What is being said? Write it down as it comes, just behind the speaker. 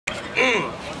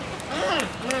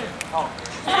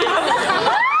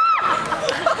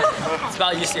It's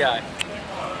about UCI.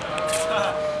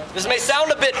 This may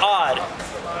sound a bit odd,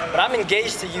 but I'm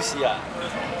engaged to UCI.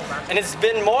 And it's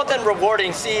been more than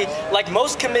rewarding. See, like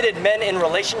most committed men in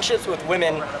relationships with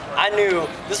women, I knew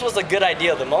this was a good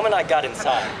idea the moment I got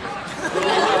inside.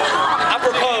 I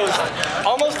proposed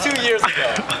almost 2 years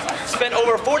ago. Spent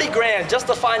over 40 grand just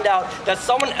to find out that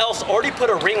someone else already put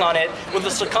a ring on it with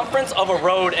the circumference of a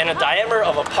road and a diameter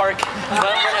of a park. But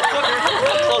when I took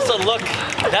a closer look,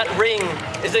 that ring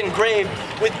is engraved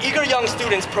with eager young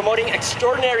students promoting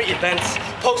extraordinary events,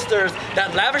 posters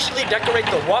that lavishly decorate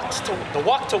the walk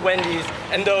to Wendy's,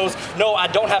 and those, no, I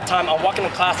don't have time, I'm walking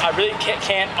to class, I really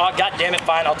can't, oh, god damn it,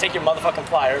 fine, I'll take your motherfucking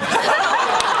flyer.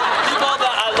 People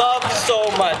that I love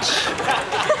so much.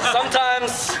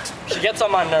 Sometimes she gets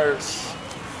on my nerves.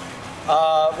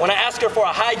 When I ask her for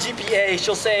a high GPA,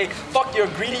 she'll say, fuck your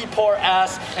greedy poor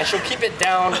ass, and she'll keep it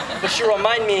down, but she'll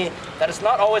remind me that it's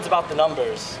not always about the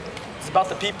numbers. It's about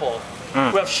the people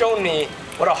who have shown me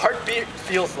what a heartbeat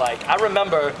feels like. I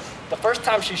remember the first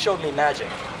time she showed me magic.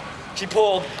 She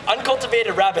pulled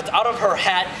uncultivated rabbits out of her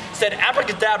hat, said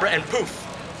abracadabra, and poof,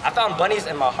 I found bunnies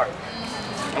in my heart.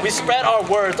 And we spread our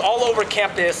words all over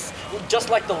campus, just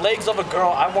like the legs of a girl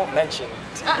I won't mention.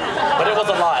 But it was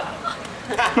a lot.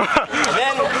 And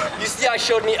then UCI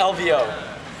showed me LVO.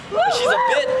 She's a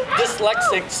bit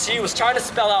dyslexic. She was trying to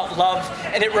spell out love,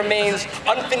 and it remains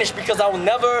unfinished because I will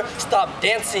never stop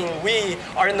dancing. We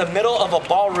are in the middle of a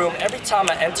ballroom every time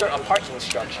I enter a parking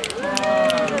structure.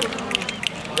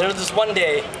 There was this one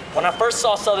day when I first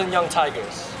saw Southern Young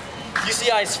Tigers.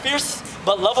 UCI's fierce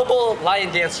but lovable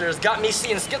lion dancers got me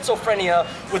seeing schizophrenia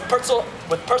with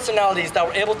personalities that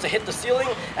were able to hit the ceiling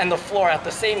and the floor at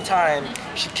the same time.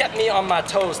 She kept me on my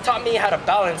toes, taught me how to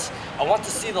balance. I want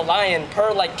to see the lion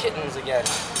purr like kittens again.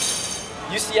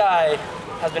 UCI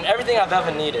has been everything I've ever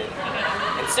needed,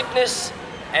 in sickness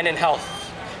and in health,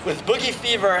 with boogie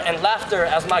fever and laughter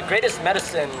as my greatest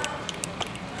medicine.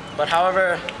 But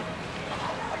however,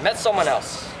 I met someone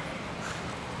else.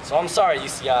 So I'm sorry,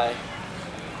 UCI.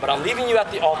 But I'm leaving you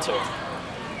at the altar.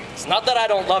 It's not that I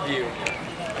don't love you,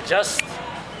 I just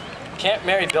can't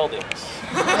marry buildings.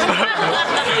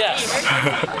 Yes,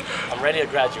 I'm ready to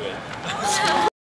graduate.